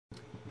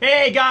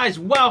Hey guys,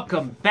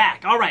 welcome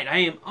back. Alright, I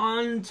am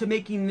on to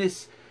making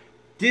this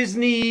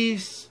Disney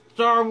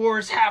Star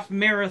Wars half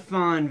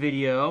marathon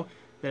video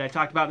that I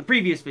talked about in the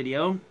previous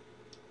video.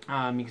 You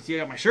can see I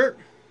got my shirt.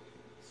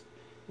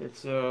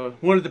 It's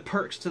one of the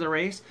perks to the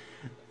race.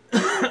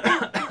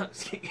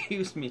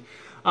 Excuse me.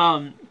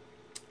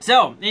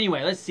 So,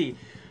 anyway, let's see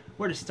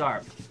where to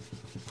start.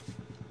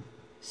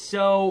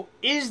 So,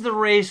 is the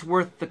race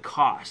worth the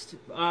cost?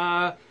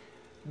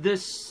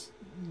 This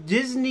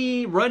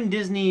Run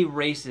Disney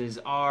races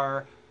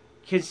are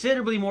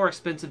considerably more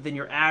expensive than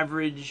your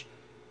average,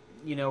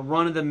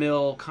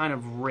 run-of-the-mill kind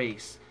of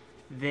race.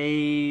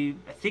 I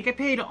think I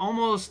paid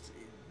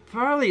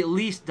probably at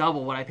least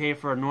double what I pay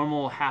for a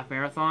normal half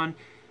marathon.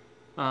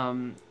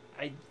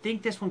 I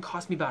think this one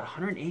cost me about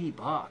 180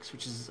 bucks,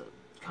 which is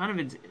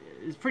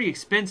it's pretty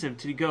expensive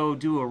to go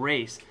do a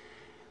race.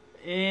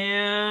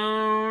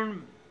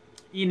 And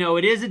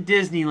it is at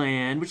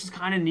Disneyland, which is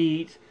kind of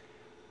neat.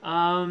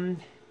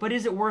 But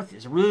is it worth it?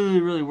 Is it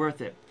really, really worth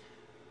it?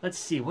 Let's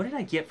see. What did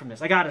I get from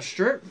this? I got a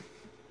shirt.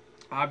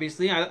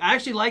 Obviously, I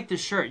actually like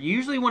this shirt.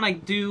 Usually when I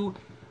do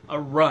a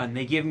run,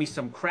 they give me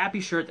some crappy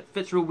shirt that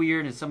fits real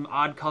weird and some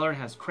odd color and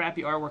has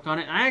crappy artwork on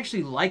it. And I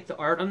actually like the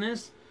art on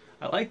this.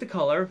 I like the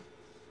color.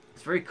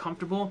 It's very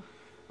comfortable.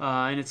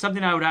 And it's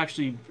something I would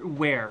actually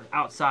wear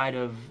outside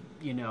of,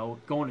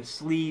 going to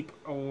sleep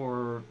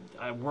or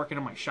working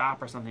in my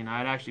shop or something.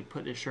 I'd actually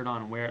put this shirt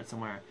on and wear it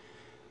somewhere.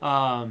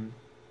 Got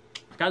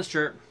the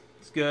shirt.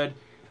 It's good.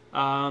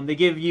 They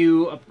give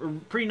you a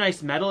pretty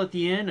nice medal at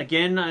the end.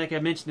 Again, like I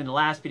mentioned in the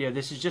last video,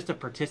 this is just a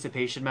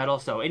participation medal.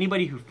 So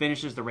anybody who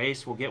finishes the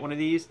race will get one of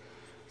these.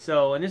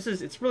 So, and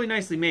it's really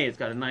nicely made. It's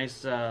got a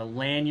nice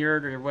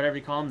lanyard or whatever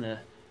you call them, the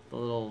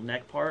little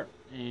neck part,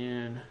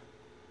 and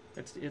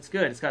it's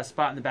good. It's got a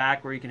spot in the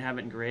back where you can have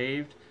it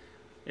engraved,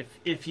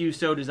 if you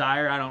so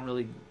desire. I don't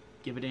really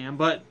give a damn,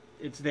 but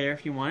it's there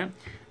if you want it.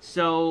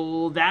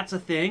 So that's a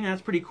thing.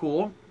 That's pretty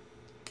cool.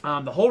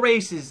 The whole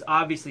race is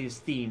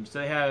themed. So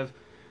they have,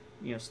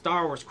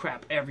 Star Wars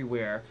crap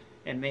everywhere,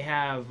 and they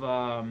have,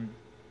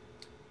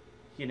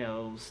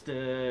 everything's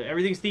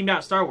themed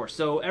out Star Wars.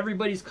 So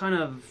everybody's kind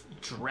of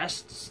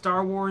dressed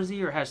Star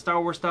Warsy or has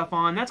Star Wars stuff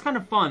on. That's kind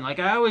of fun. Like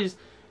if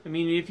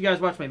you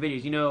guys watch my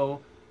videos,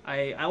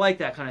 I like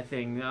that kind of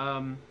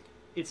thing.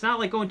 It's not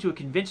like going to a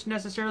convention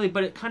necessarily,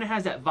 but it kind of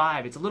has that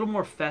vibe. It's a little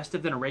more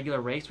festive than a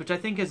regular race, which I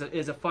think is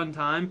a fun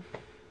time.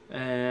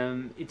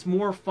 It's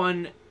more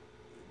fun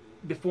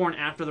before and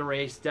after the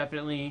race,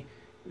 definitely,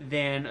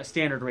 than a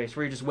standard race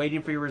where you're just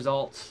waiting for your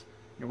results.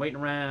 You're waiting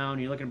around,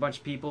 you're looking at a bunch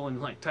of people in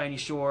like tiny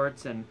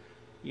shorts and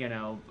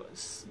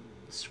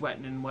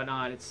sweating and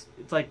whatnot. It's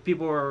like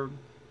people are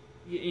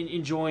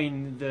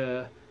enjoying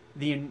the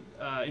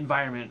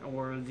environment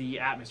or the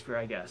atmosphere,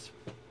 I guess.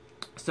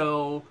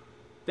 So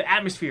the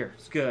atmosphere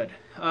is good.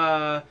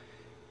 The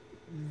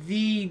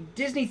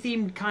Disney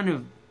themed kind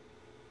of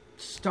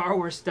Star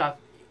Wars stuff,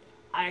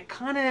 I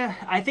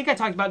think I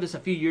talked about this a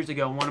few years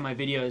ago in one of my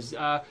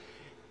videos.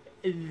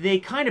 They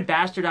kind of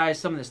bastardized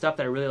some of the stuff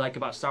that I really like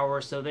about Star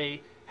Wars. So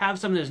they have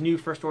some of those new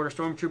First Order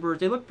Stormtroopers.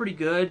 They look pretty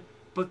good,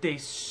 but they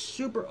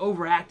super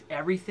overact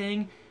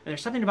everything. And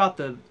there's something about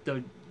the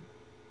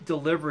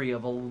delivery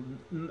of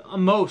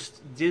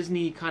most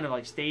Disney kind of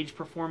like stage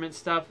performance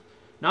stuff.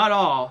 Not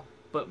all,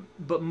 but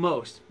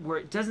most, where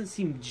it doesn't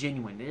seem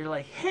genuine. They're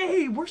like,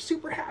 hey, we're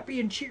super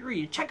happy and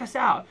cheery. Check us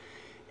out.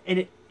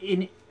 And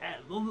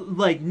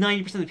like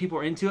 90% of the people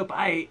are into it, but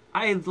I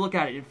look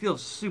at it, it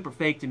feels super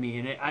fake to me,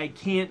 and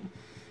it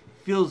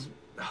feels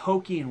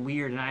hokey and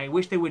weird, and I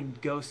wish they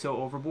wouldn't go so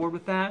overboard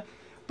with that.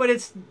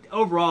 But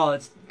overall,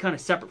 it's kind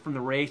of separate from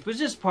the race, but it's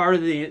just part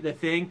of the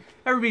thing.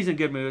 Everybody's in a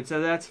good mood,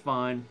 so that's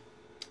fine.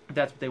 If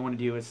that's what they want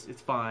to do, it's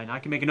fine. I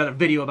can make another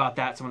video about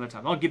that some other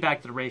time. I'll get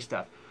back to the race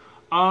stuff.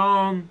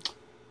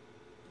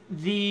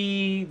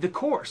 The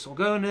course, we'll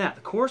go into that.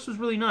 The course was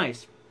really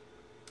nice.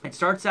 It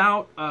starts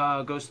out,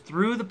 goes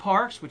through the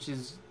parks, which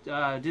is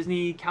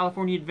Disney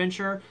California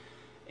Adventure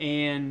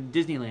and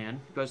Disneyland.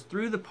 It goes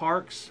through the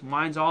parks,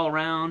 winds all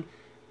around,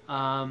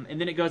 and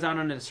then it goes out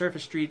onto the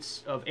surface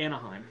streets of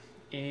Anaheim.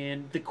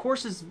 And the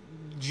course is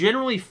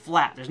generally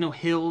flat. There's no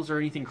hills or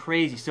anything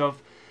crazy. So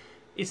if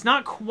it's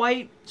not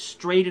quite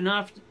straight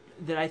enough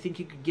that I think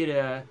you could get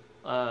a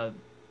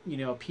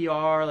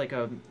PR, like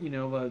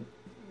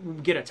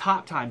get a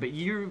top time, but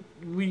you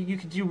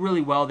could do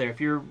really well there if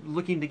you're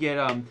looking to get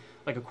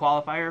like a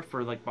qualifier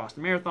for like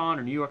Boston Marathon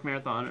or New York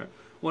Marathon or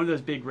one of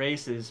those big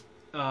races.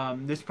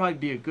 This would probably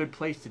be a good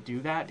place to do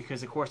that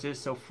because the course is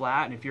so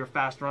flat, and if you're a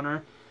fast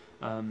runner,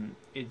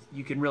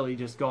 you can really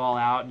just go all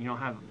out and you don't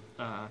have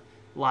a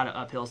lot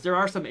of uphills. There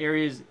are some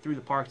areas through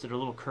the parks that are a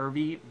little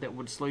curvy that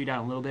would slow you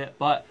down a little bit,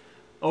 but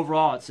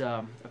overall it's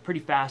a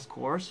pretty fast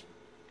course.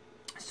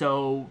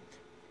 So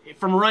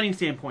from a running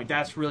standpoint,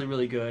 that's really,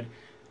 really good.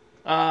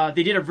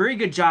 They did a very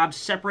good job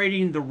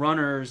separating the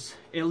runners,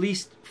 at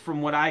least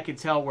from what I could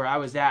tell where I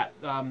was at,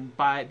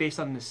 based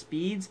on the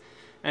speeds.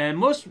 And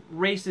most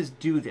races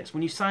do this.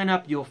 When you sign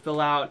up, you'll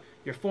fill out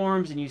your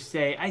forms and you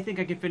say, I think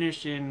I can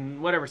finish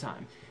in whatever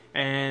time.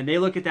 And they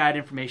look at that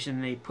information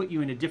and they put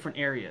you into different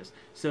areas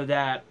so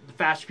that the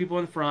faster people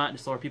in the front and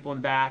the slower people in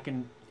the back,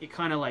 and it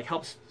kind of like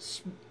helps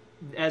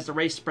as the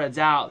race spreads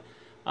out.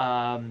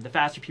 The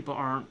faster people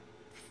aren't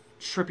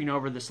tripping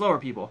over the slower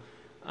people.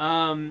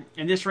 And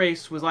this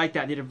race was like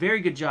that. They did a very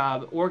good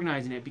job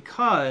organizing it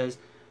because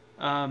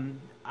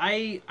I'm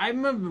a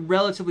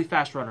relatively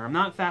fast runner. I'm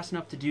not fast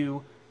enough to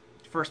do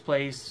first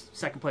place,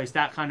 second place,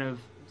 that kind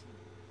of,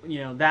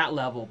 that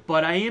level.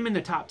 But I am in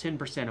the top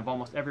 10% of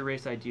almost every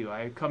race I do.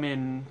 I come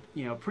in,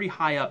 pretty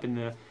high up in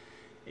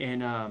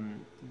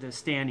the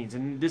standings.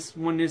 And this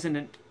one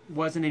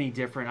wasn't any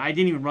different. I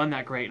didn't even run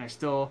that great, and I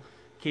still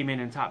came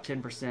in top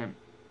 10%.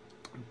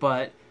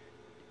 But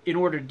in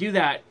order to do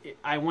that,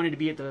 I wanted to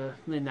be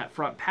in that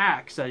front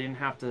pack, so I didn't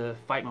have to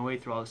fight my way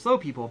through all the slow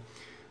people.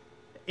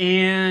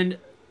 And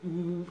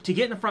to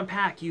get in the front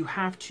pack, you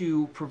have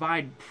to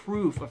provide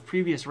proof of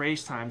previous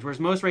race times, whereas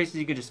most races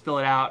you can just fill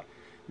it out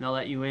and they'll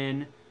let you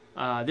in.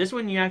 This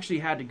one you actually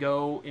had to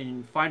go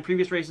and find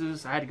previous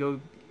races. I had to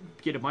go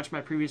get a bunch of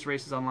my previous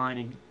races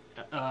online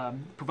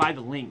and provide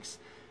the links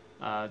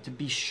to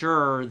be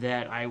sure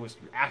that I was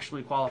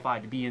actually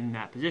qualified to be in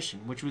that position,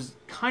 which was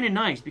kind of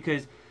nice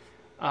because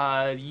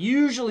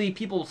usually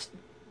people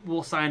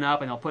will sign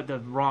up and they'll put the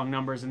wrong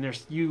numbers, and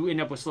you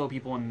end up with slow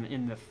people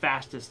in the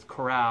fastest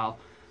corral.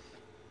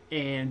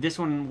 And this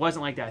one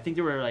wasn't like that. I think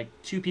there were like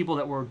 2 people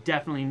that were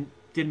definitely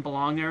didn't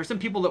belong there. Some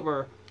people that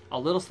were a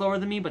little slower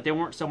than me, but they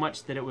weren't so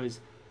much that it was,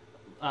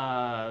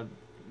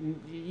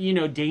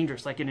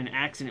 dangerous, like in an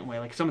accident way.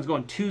 Like if someone's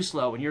going too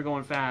slow and you're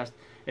going fast,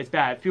 it's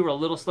bad. If people are a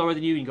little slower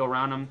than you, you can go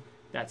around them.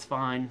 That's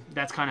fine.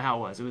 That's kind of how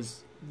it was.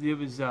 It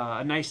was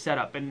a nice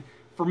setup, and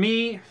for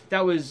me,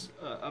 that was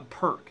a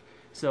perk.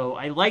 So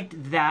I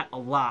liked that a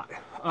lot.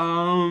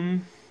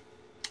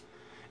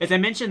 As I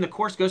mentioned, the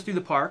course goes through the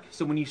park.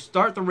 So when you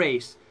start the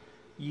race,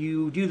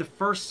 you do the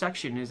first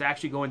section is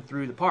actually going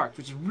through the park,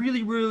 which is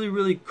really, really,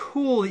 really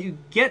cool that you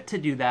get to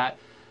do that.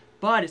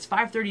 But it's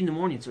 5:30 in the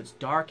morning, so it's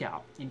dark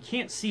out, and you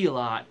can't see a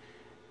lot,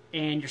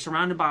 and you're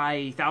surrounded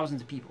by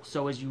thousands of people.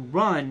 So as you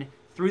run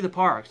through the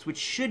parks, which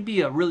should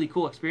be a really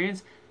cool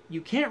experience,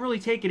 you can't really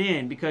take it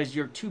in because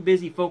you're too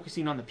busy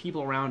focusing on the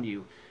people around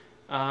you.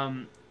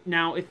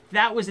 Now, if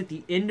that was at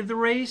the end of the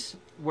race,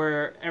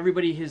 where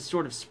everybody has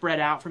sort of spread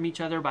out from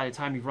each other by the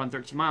time you've run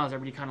 13 miles,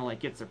 everybody kind of like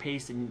gets their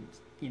pace and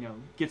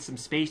gets some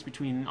space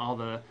between all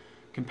the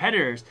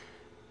competitors.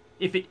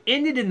 If it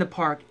ended in the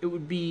park, it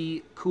would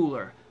be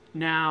cooler.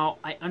 Now,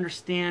 I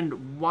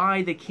understand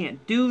why they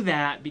can't do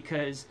that,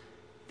 because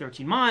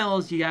 13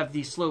 miles, you have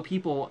these slow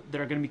people that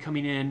are going to be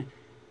coming in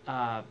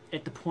at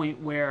the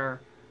point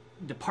where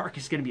the park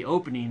is going to be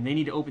opening. They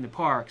need to open the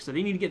park, so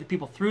they need to get the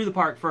people through the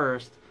park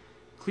first,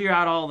 clear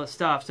out all the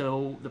stuff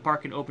so the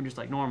park can open just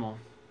like normal.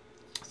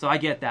 So I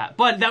get that,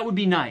 but that would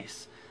be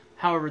nice.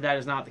 However, that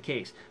is not the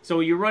case. So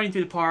you're running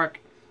through the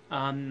park,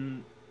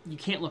 you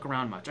can't look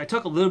around much. I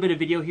took a little bit of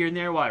video here and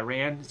there while I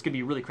ran. It's going to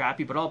be really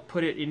crappy, but I'll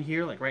put it in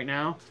here like right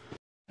now.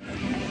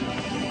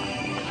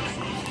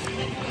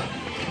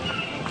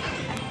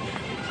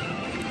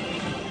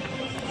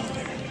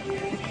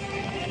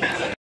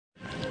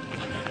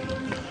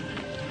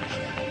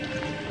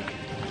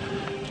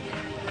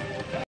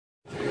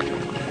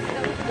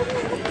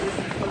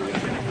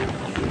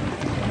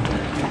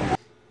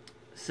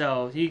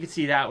 So you can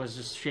see that was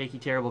just shaky,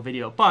 terrible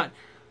video. But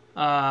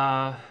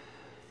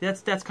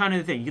that's kind of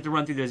the thing. You get to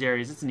run through those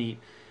areas. It's neat.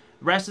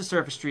 The rest of the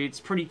surface streets,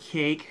 pretty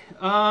cake.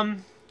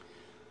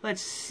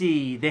 Let's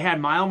see. They had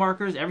mile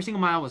markers. Every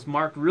single mile was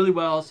marked really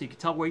well, so you could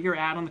tell where you're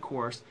at on the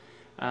course.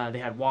 They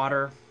had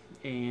water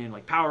and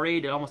like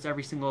Powerade at almost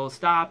every single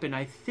stop. And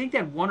I think they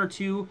had 1 or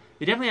 2.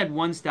 They definitely had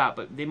 1 stop,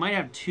 but they might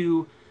have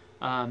 2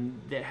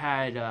 that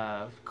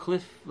had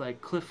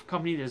Cliff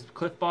Company. There's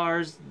Cliff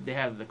bars. They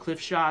have the Cliff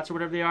shots or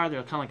whatever they are.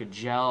 They're kind of like a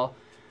gel,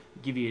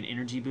 give you an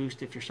energy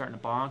boost if you're starting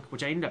to bonk,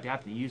 which I ended up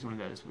having to use one of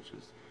those, which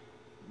was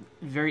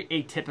very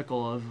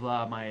atypical of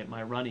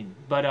my running.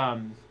 But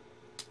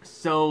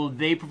so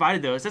they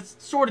provided those. That's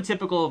sort of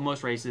typical of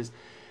most races.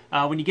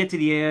 When you get to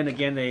the end,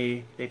 again,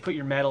 they put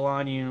your medal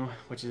on you,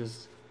 which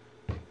is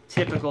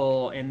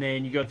typical, and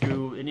then you go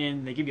through and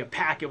then they give you a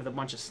packet with a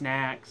bunch of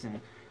snacks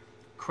and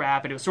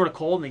crap, and it was sort of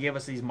cold, and they gave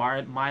us these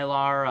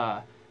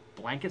mylar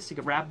blankets to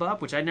wrap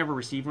up, which I'd never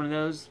received one of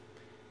those,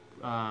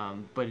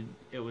 but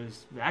it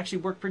actually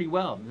worked pretty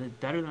well,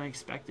 better than I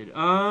expected.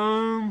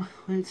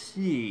 Let's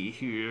see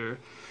here.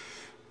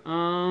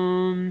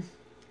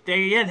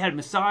 They had a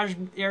massage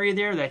area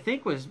there that I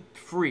think was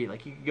free,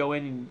 like you could go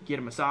in and get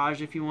a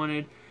massage if you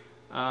wanted.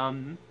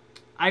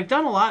 I've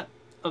done a lot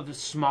of the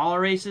smaller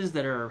races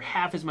that are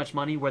half as much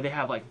money, where they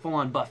have like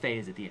full-on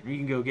buffets at the end, or you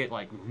can go get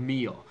like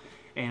meal.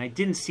 And I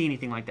didn't see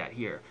anything like that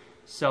here.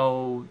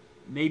 So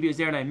maybe it was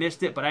there and I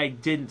missed it, but I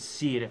didn't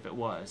see it if it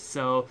was.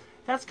 So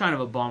that's kind of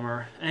a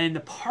bummer. And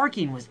the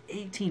parking was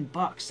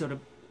 $18.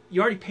 So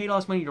you already paid all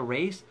this money to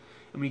race,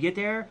 and when you get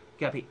there,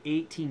 you got to pay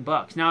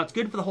 $18. Now, it's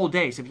good for the whole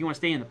day. So if you want to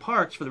stay in the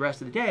parks for the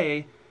rest of the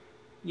day,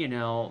 you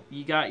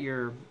got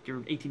your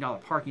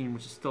 $18 parking,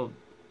 which is still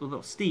a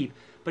little steep.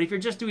 But if you're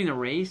just doing the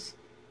race,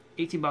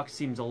 $18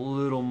 seems a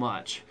little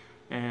much.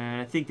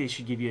 And I think they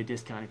should give you a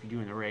discount if you're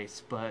doing the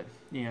race. But,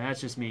 you know, that's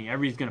just me.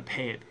 Everybody's going to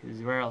pay it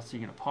because where else are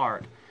you going to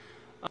park?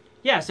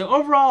 Yeah, so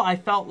overall, I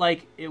felt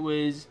like it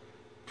was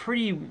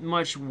pretty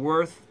much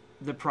worth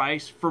the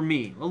price for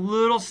me. A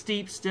little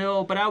steep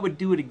still, but I would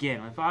do it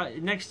again.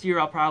 Next year,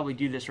 I'll probably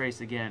do this race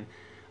again.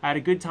 I had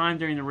a good time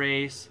during the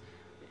race.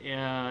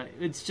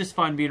 It's just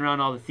fun being around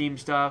all the theme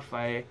stuff.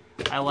 I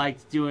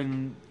liked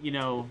doing, you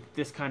know,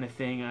 this kind of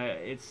thing.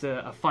 It's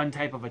a fun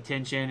type of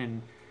attention,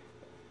 and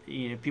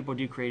you know, people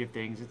do creative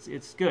things.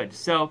 It's good.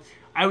 So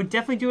I would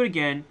definitely do it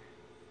again.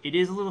 It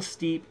is a little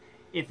steep.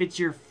 If it's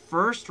your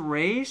first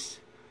race,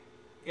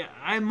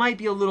 I might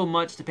be a little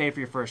much to pay for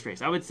your first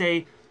race. I would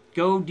say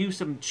go do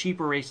some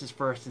cheaper races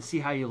first and see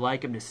how you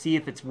like them to see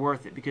if it's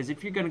worth it. Because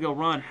if you're going to go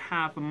run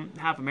half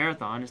a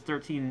marathon, it's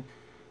 13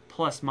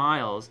 plus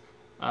miles.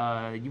 You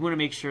want to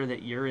make sure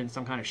that you're in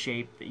some kind of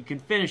shape that you can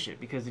finish it.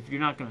 Because if you're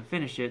not going to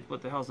finish it,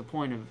 what the hell's the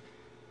point of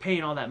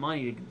paying all that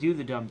money to do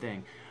the dumb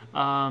thing?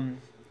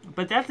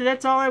 But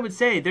that's all I would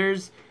say.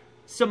 There's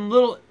some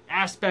little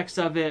aspects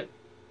of it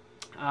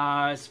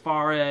as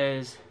far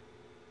as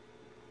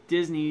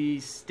Disney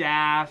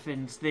staff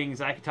and things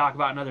I could talk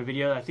about in another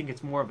video. I think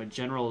it's more of a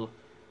general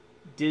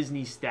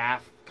Disney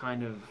staff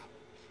kind of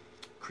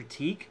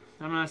critique.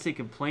 I don't want to say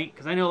complaint,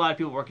 because I know a lot of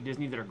people work at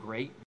Disney that are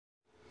great.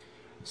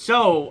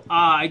 So,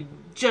 I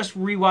just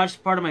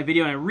rewatched part of my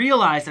video and I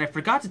realized that I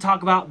forgot to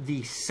talk about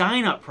the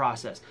sign-up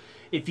process.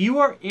 If you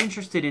are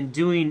interested in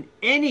doing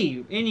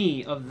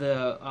any of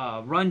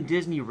the Run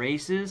Disney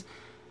races,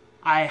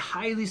 I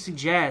highly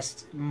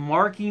suggest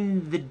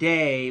marking the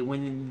day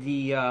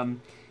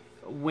when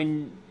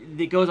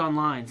it goes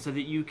online so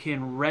that you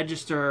can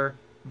register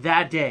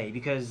that day,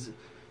 because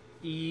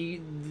the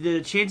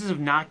chances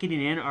of not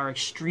getting in are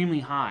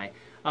extremely high.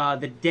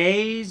 The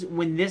days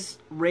when this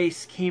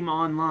race came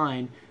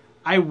online,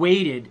 I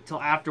waited till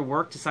after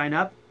work to sign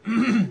up.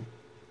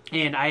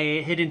 And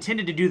I had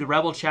intended to do the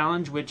Rebel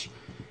Challenge, which,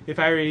 if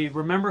I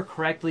remember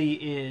correctly,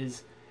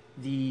 is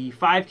the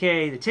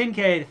 5K, the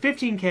 10K, the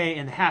 15K,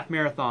 and the half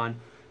marathon.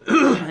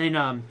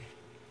 And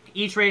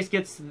each race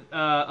gets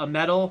a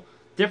medal,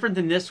 different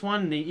than this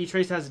one. Each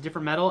race has a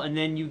different medal, and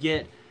then you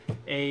get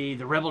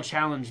the Rebel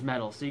Challenge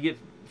medal. So you get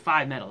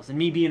 5 medals. And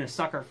me being a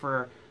sucker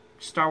for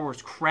Star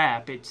Wars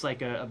crap, it's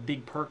like a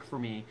big perk for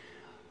me.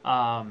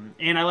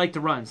 And I like to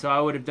run, so I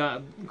would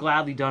have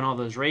gladly done all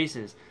those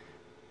races.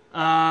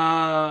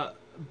 But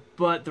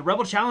the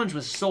Rebel Challenge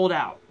was sold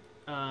out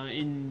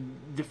in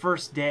the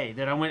first day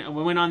that I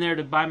went on there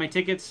to buy my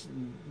tickets.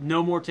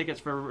 No more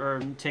tickets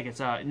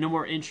no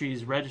more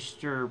entries,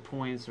 register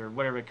points, or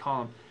whatever they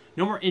call them.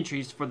 No more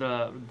entries for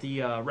the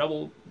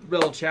Rebel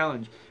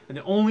Challenge, and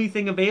the only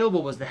thing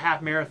available was the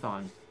half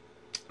marathon.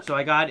 So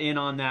I got in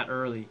on that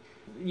early.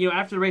 You know,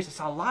 after the race, I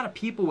saw a lot of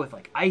people with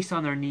like ice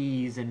on their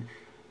knees and,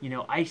 you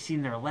know,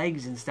 icing their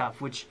legs and stuff,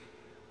 which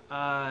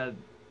I'm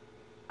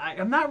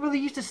not really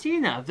used to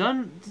seeing that. I've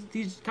done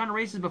these kind of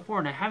races before,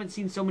 and I haven't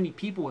seen so many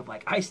people with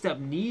like iced up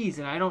knees,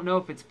 and I don't know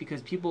if it's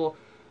because people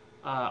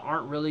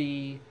aren't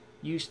really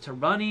used to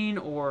running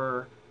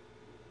or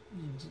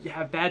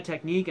have bad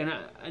technique. And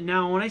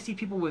now when I see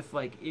people with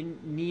like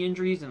knee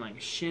injuries and like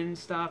shin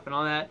stuff and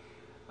all that,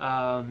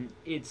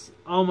 it's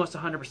almost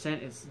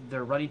 100% it's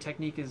their running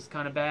technique is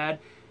kind of bad.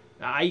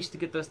 I used to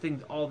get those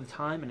things all the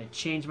time, and I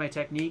changed my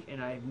technique,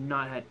 and I've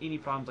not had any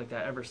problems like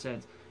that ever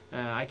since.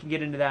 I can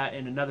get into that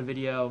in another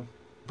video.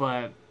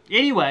 But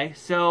anyway,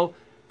 so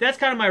that's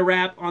kind of my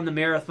wrap on the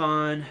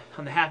marathon,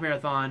 on the half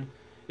marathon.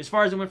 As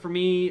far as it went for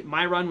me,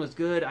 my run was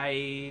good.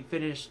 I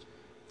finished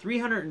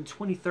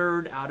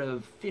 323rd out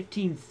of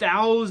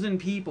 15,000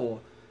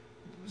 people.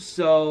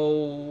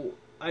 So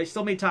I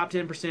still made top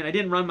 10%. I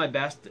didn't run my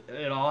best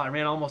at all. I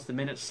ran almost a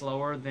minute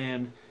slower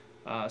than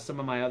some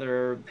of my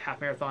other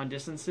half marathon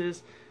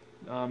distances,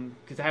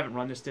 because I haven't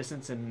run this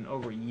distance in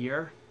over a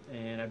year,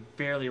 and I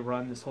barely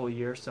run this whole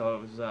year, so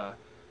it was kind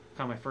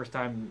of my first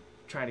time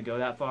trying to go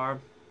that far,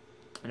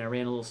 and I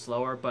ran a little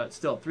slower, but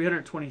still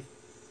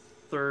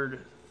 323rd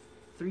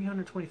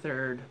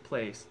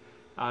place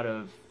out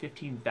of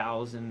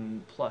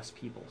 15,000 plus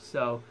people.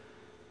 So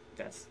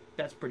that's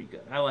pretty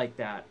good. I like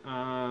that.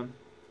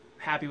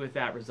 Happy with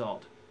that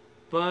result.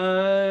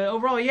 But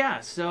overall,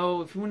 yeah.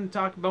 So if you want to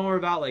talk more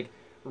about like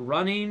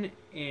running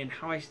and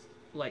how I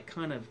like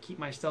kind of keep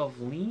myself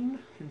lean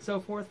and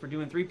so forth for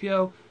doing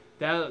 3PO,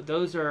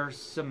 those are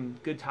some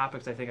good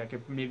topics I think I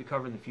could maybe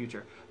cover in the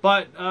future.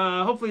 But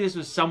hopefully this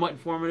was somewhat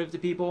informative to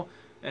people,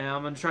 and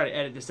I'm going to try to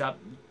edit this up,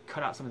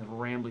 cut out some of the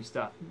rambly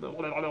stuff.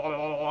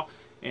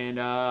 And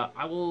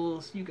I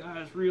will see you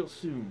guys real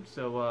soon.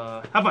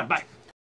 So have fun. Bye.